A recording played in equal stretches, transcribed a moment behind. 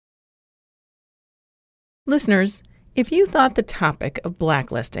Listeners, if you thought the topic of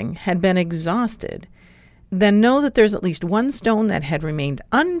blacklisting had been exhausted, then know that there's at least one stone that had remained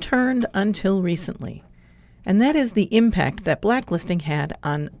unturned until recently, and that is the impact that blacklisting had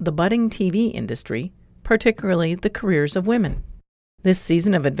on the budding TV industry, particularly the careers of women. This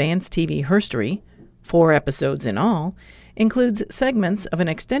season of Advanced TV Herstory, 4 episodes in all, includes segments of an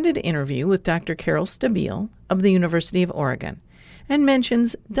extended interview with Dr. Carol Stabile of the University of Oregon, and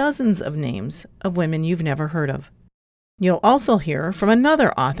mentions dozens of names of women you've never heard of. You'll also hear from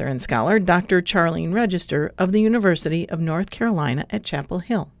another author and scholar, Dr. Charlene Regester of the University of North Carolina at Chapel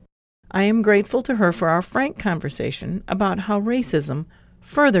Hill. I am grateful to her for our frank conversation about how racism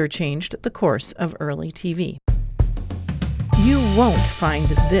further changed the course of early TV. You won't find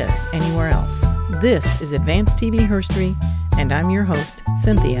this anywhere else. This is Advanced TV Herstory, and I'm your host,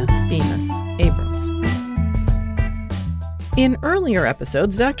 Cynthia Bemis Abrams. In earlier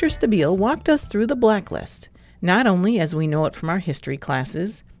episodes, Dr. Stabile walked us through the blacklist, not only as we know it from our history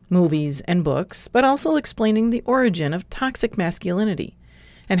classes, movies, and books, but also explaining the origin of toxic masculinity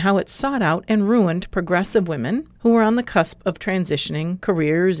and how it sought out and ruined progressive women who were on the cusp of transitioning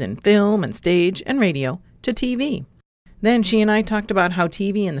careers in film and stage and radio to TV. Then she and I talked about how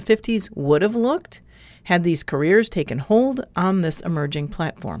TV in the 50s would have looked had these careers taken hold on this emerging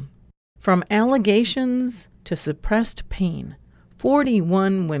platform. From allegations to suppressed pain,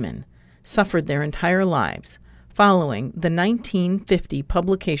 41 women suffered their entire lives following the 1950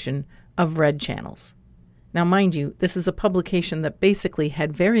 publication of Red Channels. Now, mind you, this is a publication that basically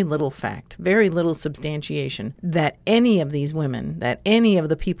had very little fact, very little substantiation that any of these women, that any of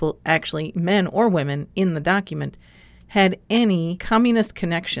the people, actually men or women in the document, had any communist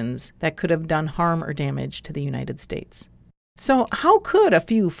connections that could have done harm or damage to the United States. So how could a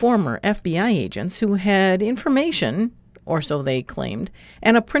few former FBI agents who had information, or so they claimed,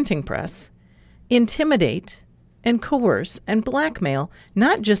 and a printing press, intimidate and coerce and blackmail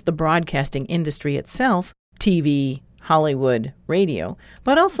not just the broadcasting industry itself, TV, Hollywood, radio,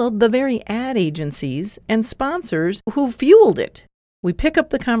 but also the very ad agencies and sponsors who fueled it? We pick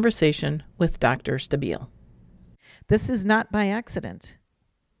up the conversation with Dr. Stabile. This is not by accident.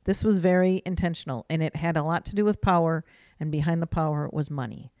 This was very intentional, and it had a lot to do with power, and behind the power was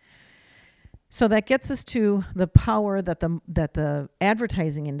money. So that gets us to the power that the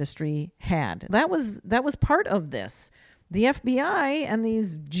advertising industry had. That was part of this. The FBI and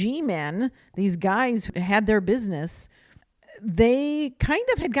these G-men, these guys who had their business, they kind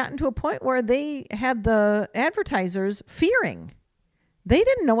of had gotten to a point where they had the advertisers fearing. They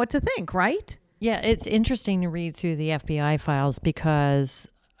didn't know what to think, right? Yeah, it's interesting to read through the FBI files because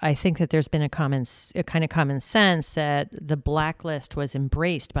I think that there's been a kind of common sense that the blacklist was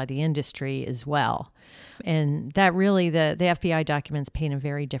embraced by the industry as well. And that really, the FBI documents paint a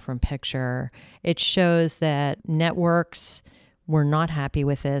very different picture. It shows that networks were not happy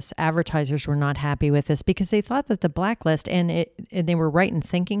with this. Advertisers were not happy with this because they thought that the blacklist, and they were right in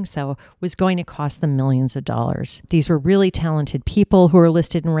thinking so, was going to cost them millions of dollars. These were really talented people who were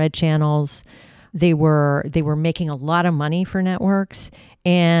listed in red channels. They were making a lot of money for networks,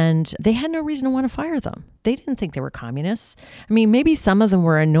 and they had no reason to want to fire them. They didn't think they were communists. I mean, maybe some of them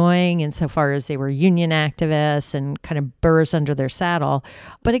were annoying insofar as they were union activists and kind of burrs under their saddle.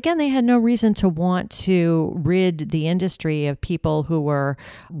 But again, they had no reason to want to rid the industry of people who were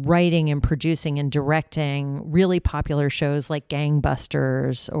writing and producing and directing really popular shows like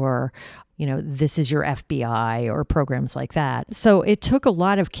Gangbusters or This Is Your FBI or programs like that. So it took a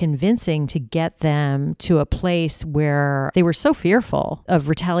lot of convincing to get them to a place where they were so fearful of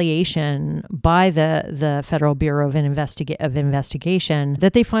retaliation by the Federal Bureau of Investigation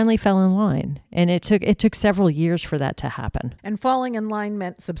that they finally fell in line. And it took several years for that to happen. And falling in line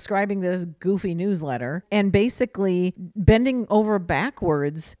meant subscribing to this goofy newsletter and basically bending over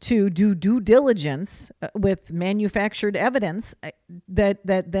backwards to do due diligence with manufactured evidence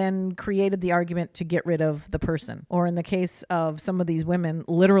that then created the argument to get rid of the person. Or in the case of some of these women,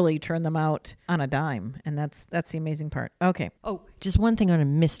 literally turn them out on a dime. And that's the amazing part. Okay. Oh, just one thing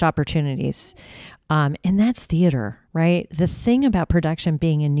on missed opportunities. And that's theater, right? The thing about production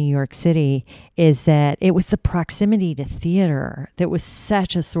being in New York City is that it was the proximity to theater that was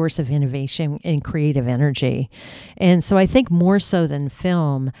such a source of innovation and creative energy. And so I think more so than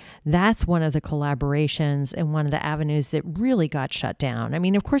film, that's one of the collaborations and one of the avenues that really got shut down. I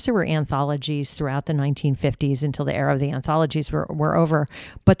mean, of course, there were anthologies throughout the 1950s until the era of the anthologies were over,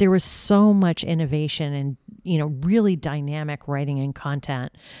 but there was so much innovation and, really dynamic writing and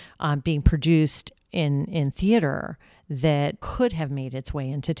content being produced in theater that could have made its way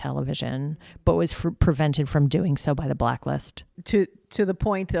into television, but was prevented from doing so by the blacklist. To the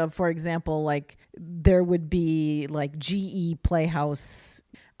point of, for example, like there would be like GE Playhouse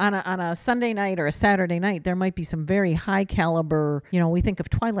on a Sunday night or a Saturday night, there might be some very high caliber, we think of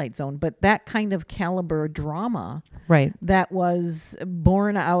Twilight Zone, but that kind of caliber drama, right, that was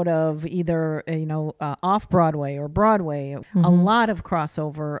born out of either, off Broadway or Broadway, a lot of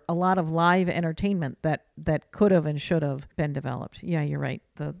crossover, a lot of live entertainment that could have and should have been developed. Yeah, you're right.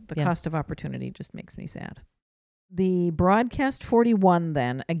 The cost of opportunity just makes me sad. The Broadcast 41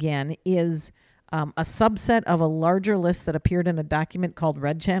 then, again, is a subset of a larger list that appeared in a document called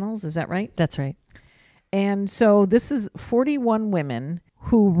Red Channels. Is that right? That's right. And so this is 41 women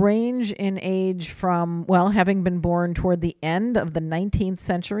who range in age from, having been born toward the end of the 19th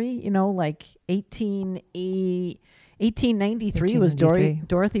century, like 1893 was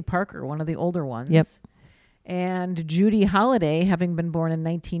Dorothy Parker, one of the older ones. Yep. And Judy Holliday, having been born in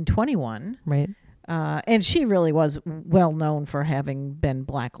 1921. Right. And she really was well known for having been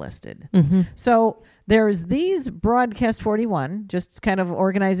blacklisted. Mm-hmm. So there's these Broadcast 41, just kind of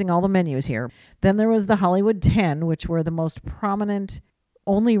organizing all the menus here. Then there was the Hollywood 10, which were the most prominent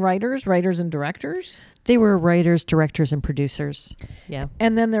only writers and directors. They were writers, directors, and producers. Yeah.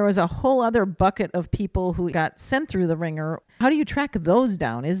 And then there was a whole other bucket of people who got sent through the ringer. How do you track those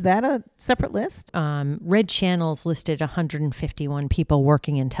down? Is that a separate list? Red Channels listed 151 people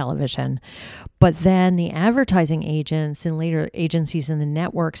working in television. But then the advertising agents and later agencies in the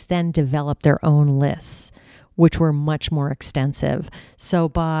networks then developed their own lists, which were much more extensive. So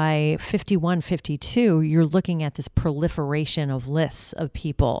by 51, 52, you're looking at this proliferation of lists of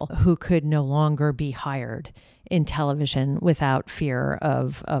people who could no longer be hired in television without fear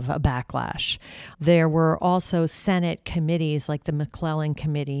of a backlash. There were also Senate committees like the McClellan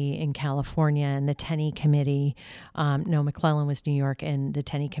Committee in California and the Tenney Committee. McClellan was New York, and the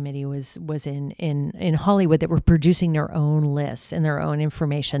Tenney Committee was in Hollywood, that were producing their own lists and their own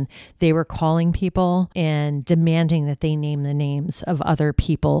information. They were calling people and demanding that they name the names of other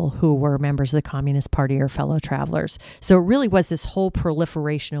people who were members of the Communist Party or fellow travelers. So it really was this whole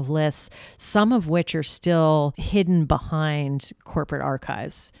proliferation of lists, some of which are still hidden behind corporate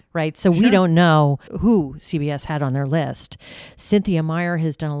archives, right? So we don't know who CBS had on their list. Cynthia Meyer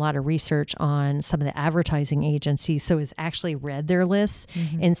has done a lot of research on some of the advertising agencies, so has actually read their lists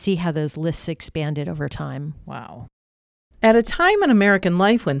and see how those lists expanded over time. Wow. At a time in American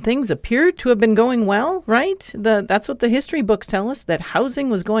life when things appeared to have been going well, right? That's what the history books tell us, that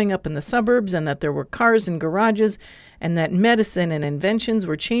housing was going up in the suburbs and that there were cars and garages and that medicine and inventions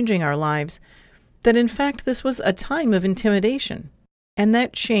were changing our lives, that in fact this was a time of intimidation, and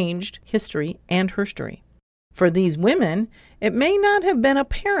that changed history and herstory. For these women, it may not have been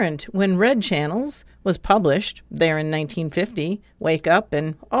apparent when Red Channels was published there in 1950, wake up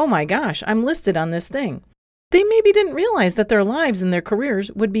and, oh my gosh, I'm listed on this thing. They maybe didn't realize that their lives and their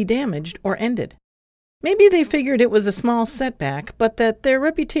careers would be damaged or ended. Maybe they figured it was a small setback, but that their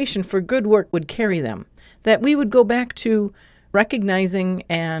reputation for good work would carry them, that we would go back to recognizing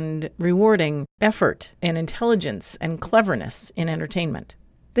and rewarding effort and intelligence and cleverness in entertainment.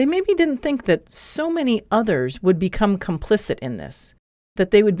 They maybe didn't think that so many others would become complicit in this,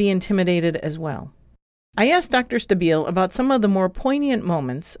 that they would be intimidated as well. I asked Dr. Stabile about some of the more poignant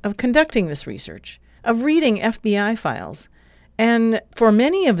moments of conducting this research, of reading FBI files, and for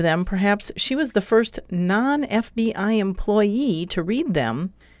many of them, perhaps she was the first non-FBI employee to read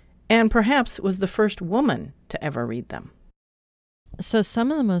them, and perhaps was the first woman to ever read them. So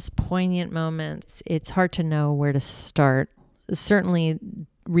some of the most poignant moments, it's hard to know where to start. Certainly,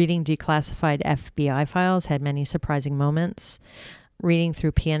 reading declassified FBI files had many surprising moments. Reading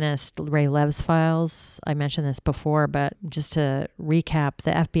through pianist Ray Lev's files, I mentioned this before, but just to recap,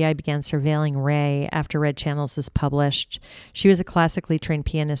 the FBI began surveilling Ray after Red Channels was published. She was a classically trained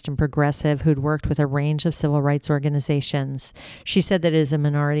pianist and progressive who'd worked with a range of civil rights organizations. She said that as a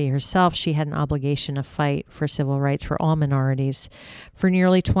minority herself, she had an obligation to fight for civil rights for all minorities. For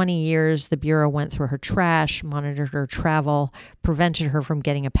nearly 20 years, the Bureau went through her trash, monitored her travel, prevented her from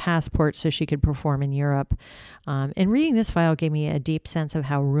getting a passport so she could perform in Europe. And reading this file gave me a deep sense of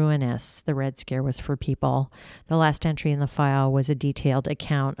how ruinous the Red Scare was for people. The last entry in the file was a detailed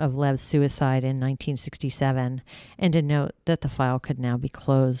account of Lev's suicide in 1967, and a note that the file could now be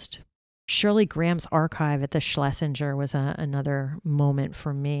closed. Shirley Graham's archive at the Schlesinger was another moment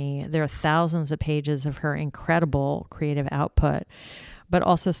for me. There are thousands of pages of her incredible creative output, but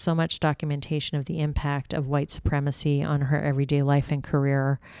also so much documentation of the impact of white supremacy on her everyday life and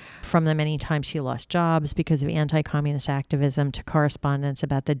career, from the many times she lost jobs because of anti-communist activism to correspondence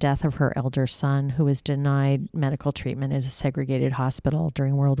about the death of her elder son, who was denied medical treatment at a segregated hospital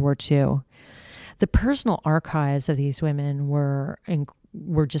during World War II. The personal archives of these women were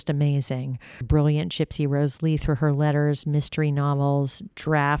just amazing. Brilliant Gypsy Rose Lee through her letters, mystery novels,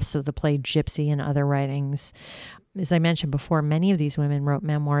 drafts of the play Gypsy, and other writings. As I mentioned before, many of these women wrote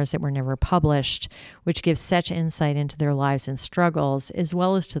memoirs that were never published, which gives such insight into their lives and struggles, as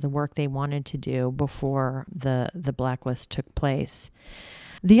well as to the work they wanted to do before the blacklist took place.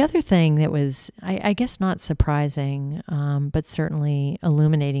 The other thing that was, I guess, not surprising, but certainly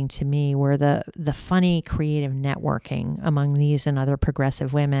illuminating to me were the funny creative networking among these and other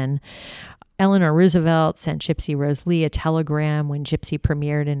progressive women. Eleanor Roosevelt sent Gypsy Rose Lee a telegram when Gypsy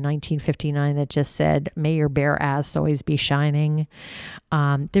premiered in 1959 that just said, "May your bare ass always be shining."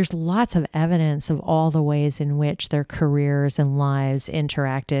 There's lots of evidence of all the ways in which their careers and lives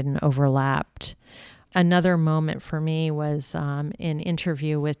interacted and overlapped. Another moment for me was an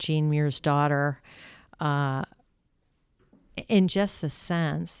interview with Jean Muir's daughter, in just the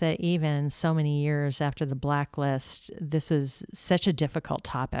sense that even so many years after the blacklist, this was such a difficult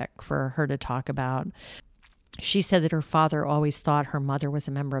topic for her to talk about. She said that her father always thought her mother was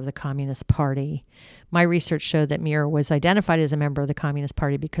a member of the Communist Party. My research showed that Muir was identified as a member of the Communist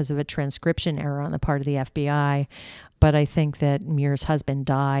Party because of a transcription error on the part of the FBI. But I think that Muir's husband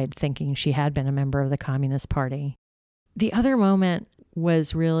died thinking she had been a member of the Communist Party. The other moment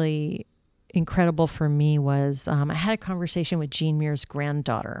was really incredible for me was I had a conversation with Jean Muir's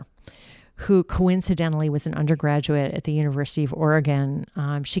granddaughter, who coincidentally was an undergraduate at the University of Oregon.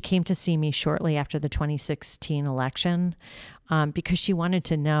 She came to see me shortly after the 2016 election because she wanted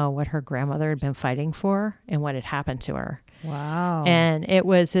to know what her grandmother had been fighting for and what had happened to her. Wow. And it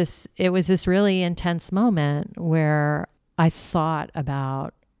was this really intense moment where I thought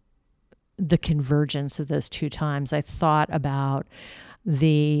about the convergence of those two times. I thought about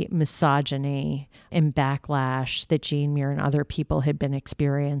the misogyny and backlash that Jean Muir and other people had been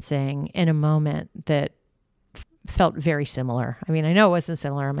experiencing in a moment that felt very similar. I mean, I know it wasn't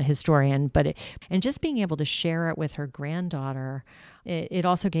similar. I'm a historian, and just being able to share it with her granddaughter, it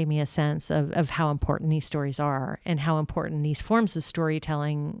also gave me a sense of how important these stories are and how important these forms of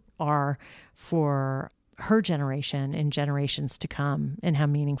storytelling are for her generation and generations to come, and how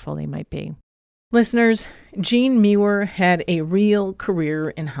meaningful they might be. Listeners, Jean Muir had a real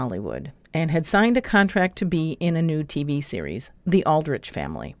career in Hollywood and had signed a contract to be in a new TV series, The Aldrich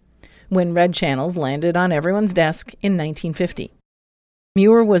Family, when Red Channels landed on everyone's desk in 1950.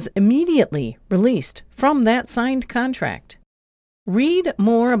 Muir was immediately released from that signed contract. Read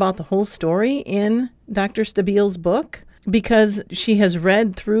more about the whole story in Dr. Stabile's book, because she has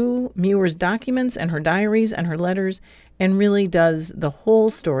read through Muir's documents and her diaries and her letters and really does the whole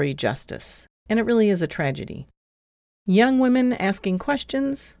story justice. And it really is a tragedy. Young women asking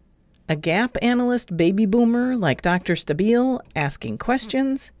questions, a Gap analyst baby boomer like Dr. Stabile asking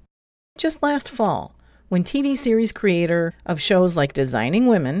questions. Just last fall, when TV series creator of shows like Designing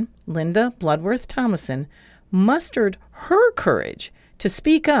Women, Linda Bloodworth Thomason, mustered her courage to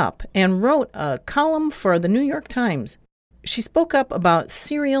speak up and wrote a column for the New York Times. She spoke up about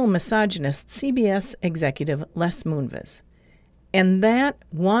serial misogynist CBS executive Les Moonves. And that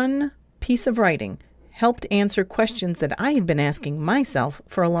one piece of writing helped answer questions that I had been asking myself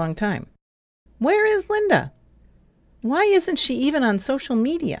for a long time. Where is Linda? Why isn't she even on social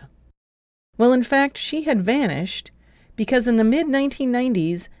media? Well, in fact, she had vanished because in the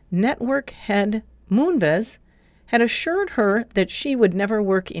mid-1990s, network head Moonves had assured her that she would never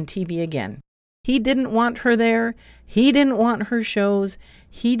work in TV again. He didn't want her there. He didn't want her shows.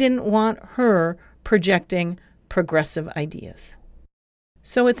 He didn't want her projecting progressive ideas.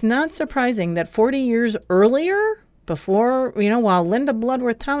 So it's not surprising that 40 years earlier, before, while Linda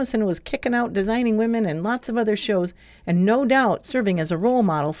Bloodworth Thomason was kicking out Designing Women and lots of other shows, and no doubt serving as a role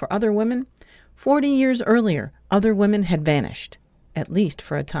model for other women, 40 years earlier, other women had vanished, at least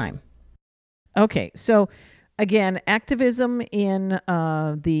for a time. Okay, so again, activism in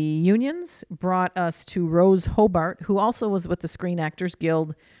the unions brought us to Rose Hobart, who also was with the Screen Actors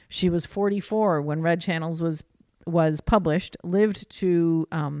Guild. She was 44 when Red Channels was published, lived to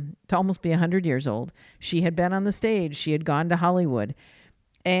almost be 100 years old. She had been on the stage. She had gone to Hollywood.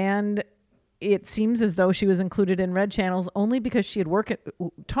 And it seems as though she was included in Red Channels only because she had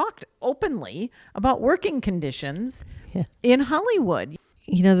talked openly about working conditions in Hollywood.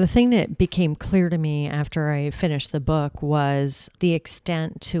 The thing that became clear to me after I finished the book was the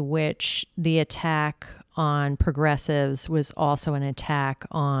extent to which the attack on progressives was also an attack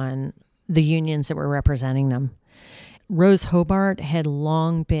on the unions that were representing them. Rose Hobart had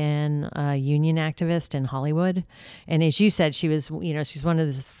long been a union activist in Hollywood. And as you said, she was, she's one of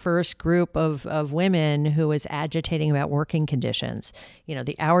the first group of women who was agitating about working conditions.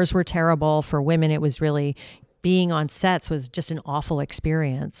 The hours were terrible for women. It was really, being on sets was just an awful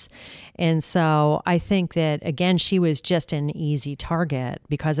experience. And so I think that, again, she was just an easy target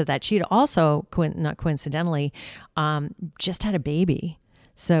because of that. She'd also, not coincidentally, just had a baby.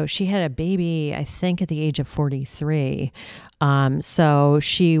 So she had a baby, I think, at the age of 43. So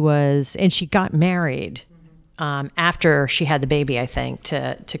she was, and she got married after she had the baby, I think,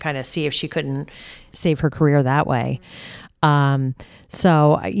 to kind of see if she couldn't save her career that way.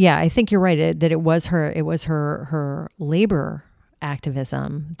 So yeah, I think you're right that it was her labor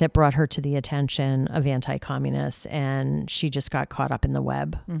activism that brought her to the attention of anti-communists, and she just got caught up in the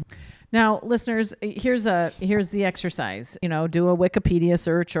web. Mm-hmm. Now, listeners, here's the exercise. Do a Wikipedia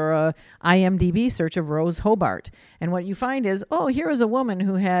search or a IMDb search of Rose Hobart. And what you find is, here is a woman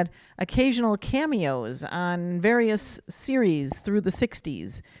who had occasional cameos on various series through the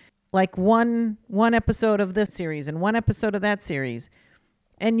 60s, like one episode of this series and one episode of that series.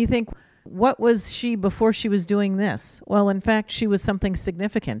 And you think, what was she before she was doing this? Well, in fact, she was something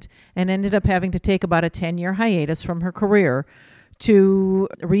significant and ended up having to take about a 10-year hiatus from her career to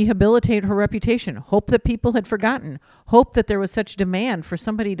rehabilitate her reputation, hope that people had forgotten, hope that there was such demand for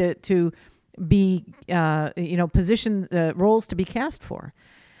somebody to be, position roles to be cast for.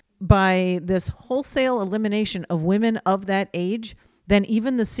 By this wholesale elimination of women of that age, then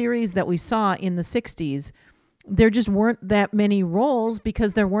even the series that we saw in the 60s, there just weren't that many roles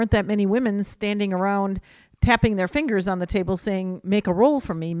because there weren't that many women standing around tapping their fingers on the table saying, make a role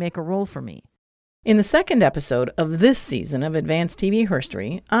for me, make a role for me. In the second episode of this season of Advanced TV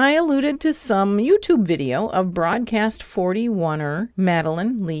History, I alluded to some YouTube video of broadcast 41er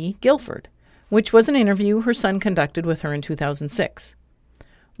Madeline Lee Guilford, which was an interview her son conducted with her in 2006.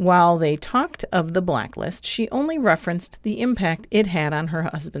 While they talked of the blacklist, she only referenced the impact it had on her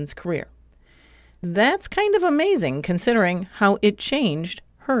husband's career. That's kind of amazing considering how it changed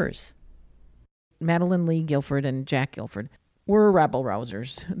hers. Madeline Lee Guilford and Jack Guilford were rabble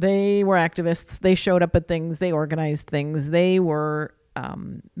rousers. They were activists. They showed up at things. They organized things. They were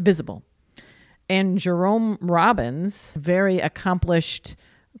visible. And Jerome Robbins, very accomplished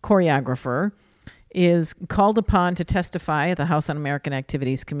choreographer, is called upon to testify at the House Un-American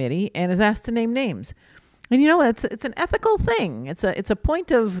Activities Committee and is asked to name names. And it's an ethical thing. It's a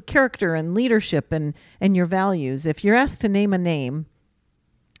point of character and leadership and your values. If you're asked to name a name,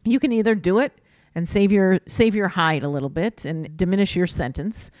 you can either do it and save your hide a little bit and diminish your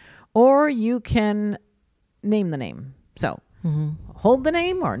sentence, or you can name the name. So hold the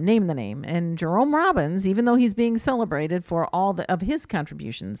name or name the name. And Jerome Robbins, even though he's being celebrated for all of his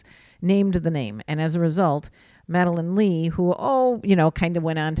contributions, named the name. And as a result, Madeline Lee, who, kind of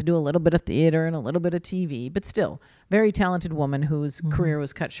went on to do a little bit of theater and a little bit of TV, but still very talented woman whose career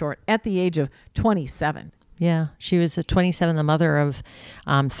was cut short at the age of 27. Yeah, she was 27, the mother of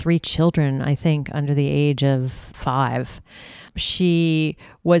 3 children, I think, under the age of 5. She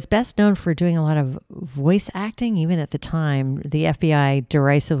was best known for doing a lot of voice acting, even at the time. The FBI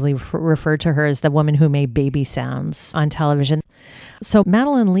derisively referred to her as the woman who made baby sounds on television. So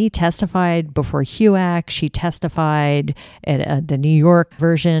Madeline Lee testified before HUAC. She testified at the New York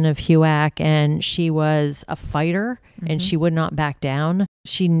version of HUAC, and she was a fighter, and she would not back down.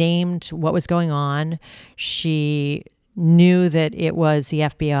 She named what was going on. She knew that it was the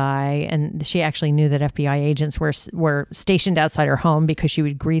FBI, and she actually knew that FBI agents were stationed outside her home because she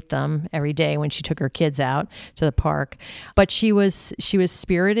would greet them every day when she took her kids out to the park. But she was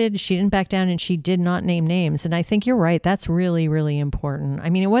spirited. She didn't back down, and she did not name names. And I think you're right. That's really, really important. I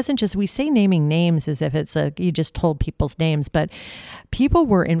mean, it wasn't just, we say naming names as if it's you just told people's names, but people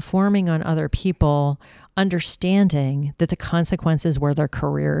were informing on other people, understanding that the consequences were their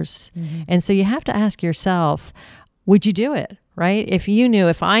careers. And so you have to ask yourself, would you do it, right?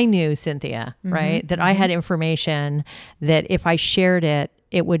 If I knew, Cynthia, right, that I had information that if I shared it,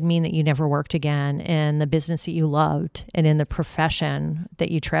 it would mean that you never worked again in the business that you loved and in the profession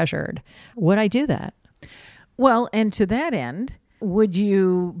that you treasured, would I do that? Well, and to that end, would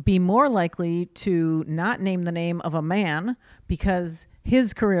you be more likely to not name the name of a man because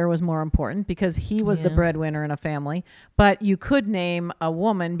his career was more important, because he was the breadwinner in a family, but you could name a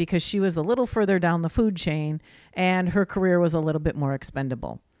woman because she was a little further down the food chain and her career was a little bit more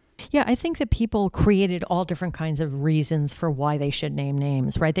expendable? Yeah, I think that people created all different kinds of reasons for why they should name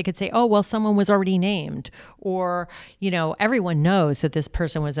names, right? They could say, oh, well, someone was already named, or, everyone knows that this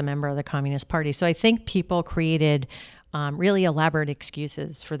person was a member of the Communist Party. So I think people created really elaborate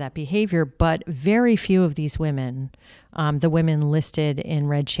excuses for that behavior, but very few of these women, the women listed in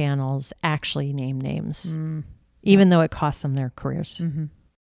red channels, actually name names, even though it cost them their careers. Mm-hmm.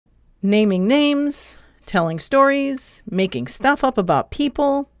 Naming names, telling stories, making stuff up about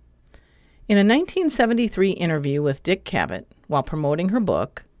people. In a 1973 interview with Dick Cavett, while promoting her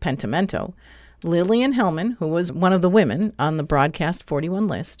book, Pentimento, Lillian Hellman, who was one of the women on the Broadcast 41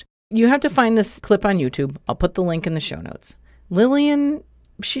 list, you have to find this clip on YouTube. I'll put the link in the show notes. Lillian,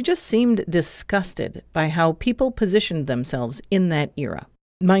 she just seemed disgusted by how people positioned themselves in that era.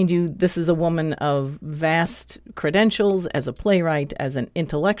 Mind you, this is a woman of vast credentials as a playwright, as an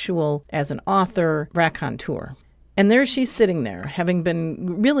intellectual, as an author, raconteur. And there she's sitting there, having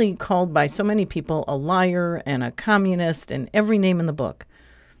been really called by so many people a liar and a communist and every name in the book.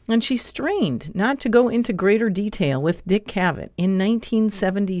 And she strained not to go into greater detail with Dick Cavett in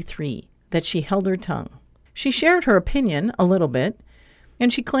 1973 that she held her tongue. She shared her opinion a little bit,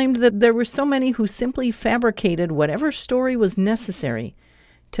 and she claimed that there were so many who simply fabricated whatever story was necessary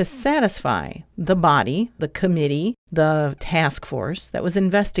to satisfy the body, the committee, the task force that was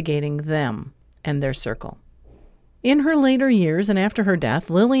investigating them and their circle. In her later years and after her death,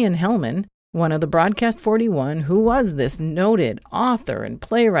 Lillian Hellman, one of the Broadcast 41, who was this noted author and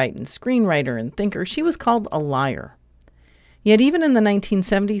playwright and screenwriter and thinker, she was called a liar. Yet even in the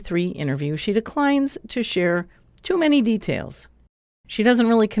 1973 interview, she declines to share too many details. She doesn't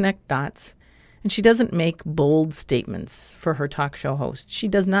really connect dots, and she doesn't make bold statements for her talk show host. She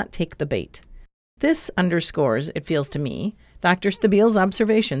does not take the bait. This underscores, it feels to me, Dr. Stabile's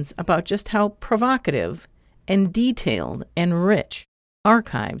observations about just how provocative and detailed and rich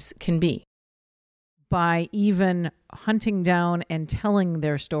archives can be. By even hunting down and telling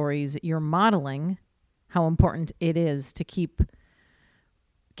their stories, you're modeling how important it is to keep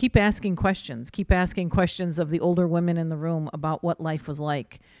asking questions. Keep asking questions of the older women in the room about what life was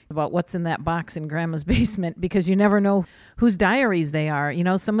like, about what's in that box in grandma's basement, because you never know whose diaries they are.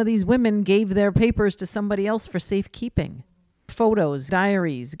 Some of these women gave their papers to somebody else for safekeeping. Photos,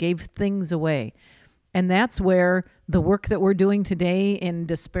 diaries, gave things away. And that's where the work that we're doing today in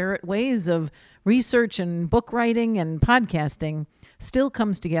disparate ways of research and book writing and podcasting still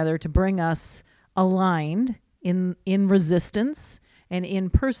comes together to bring us aligned in resistance and in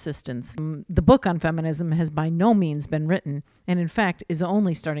persistence. The book on feminism has by no means been written, and in fact is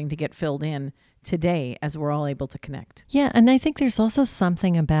only starting to get filled in today as we're all able to connect. Yeah, and I think there's also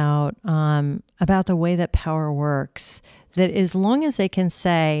something about the way that power works, that as long as they can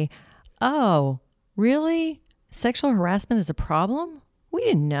say, oh, really? Sexual harassment is a problem? We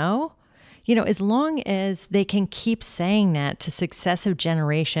didn't know. As long as they can keep saying that to successive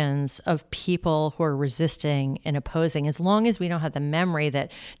generations of people who are resisting and opposing, as long as we don't have the memory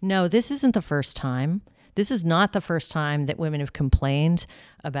that, no, this isn't the first time. This is not the first time that women have complained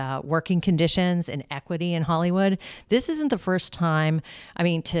about working conditions and equity in Hollywood. This isn't the first time,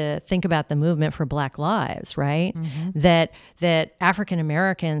 to think about the movement for Black lives, right? Mm-hmm. That African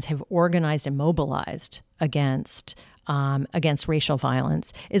Americans have organized and mobilized against racial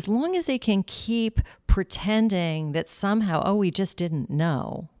violence. As long as they can keep pretending that somehow, we just didn't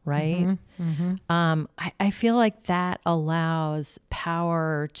know, right? Mm-hmm. Mm-hmm. I feel like that allows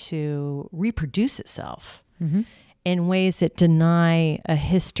power to reproduce itself mm-hmm. in ways that deny a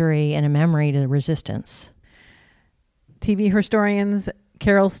history and a memory to the resistance. TV historians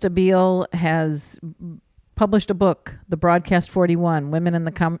Carol Stabile has published a book, The Broadcast 41, Women in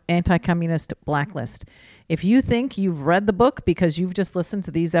the Anti-Communist Blacklist. If you think you've read the book because you've just listened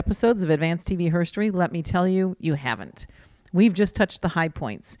to these episodes of Advanced TV Herstory, let me tell you, you haven't. We've just touched the high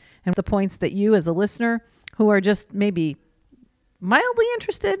points and the points that you as a listener who are just maybe mildly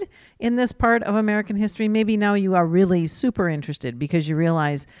interested in this part of American history, maybe now you are really super interested because you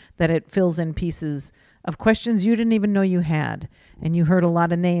realize that it fills in pieces of questions you didn't even know you had. And you heard a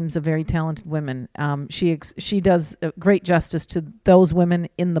lot of names of very talented women. She does great justice to those women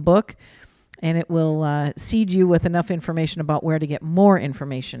in the book, and it will seed you with enough information about where to get more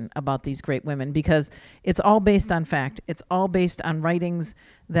information about these great women, because it's all based on fact. It's all based on writings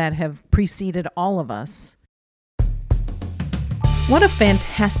that have preceded all of us. What a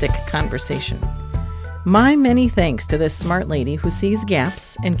fantastic conversation. My many thanks to this smart lady who sees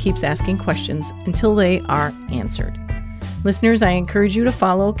gaps and keeps asking questions until they are answered. Listeners, I encourage you to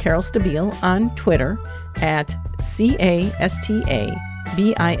follow Carol Stabile on Twitter at CASTABILE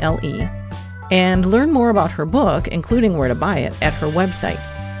and learn more about her book, including where to buy it, at her website,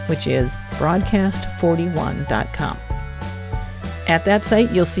 which is broadcast41.com. At that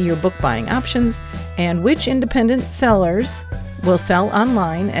site, you'll see your book buying options and which independent sellers will sell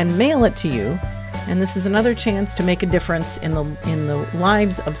online and mail it to you. And this is another chance to make a difference in the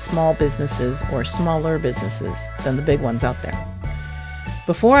lives of small businesses or smaller businesses than the big ones out there.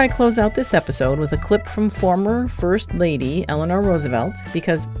 Before I close out this episode with a clip from former First Lady Eleanor Roosevelt,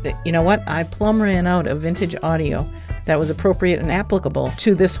 because you know what? I plumb ran out of vintage audio that was appropriate and applicable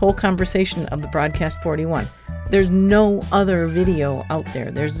to this whole conversation of the Broadcast 41. There's no other video out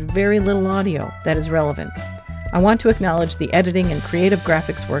there. There's very little audio that is relevant. I want to acknowledge the editing and creative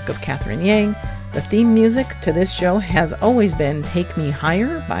graphics work of Catherine Yang. The theme music to this show has always been Take Me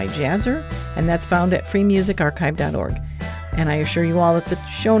Higher by Jazzer, and that's found at freemusicarchive.org. And I assure you all that the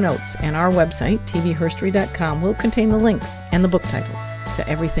show notes and our website, tvherstory.com, will contain the links and the book titles to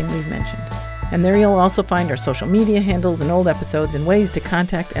everything we've mentioned. And there you'll also find our social media handles and old episodes and ways to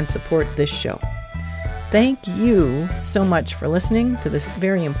contact and support this show. Thank you so much for listening to this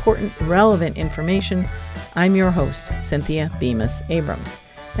very important, relevant information. I'm your host, Cynthia Bemis Abrams.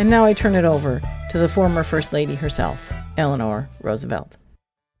 And now I turn it over to the former First Lady herself, Eleanor Roosevelt.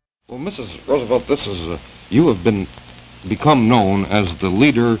 Well, Mrs. Roosevelt, you have become known as the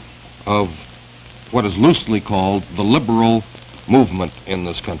leader of what is loosely called the liberal movement in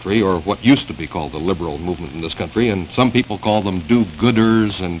this country, or what used to be called the liberal movement in this country, and some people call them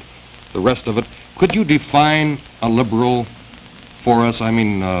do-gooders and the rest of it. Could you define a liberal for us? I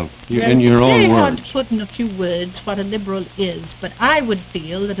mean, in your own words. It's very hard to put in a few words what a liberal is, but I would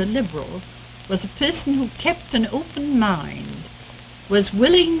feel that a liberal was a person who kept an open mind, was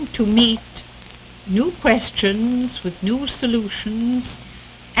willing to meet new questions with new solutions,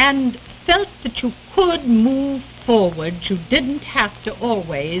 and felt that you could move forward. You didn't have to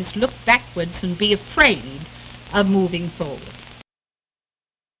always look backwards and be afraid of moving forward.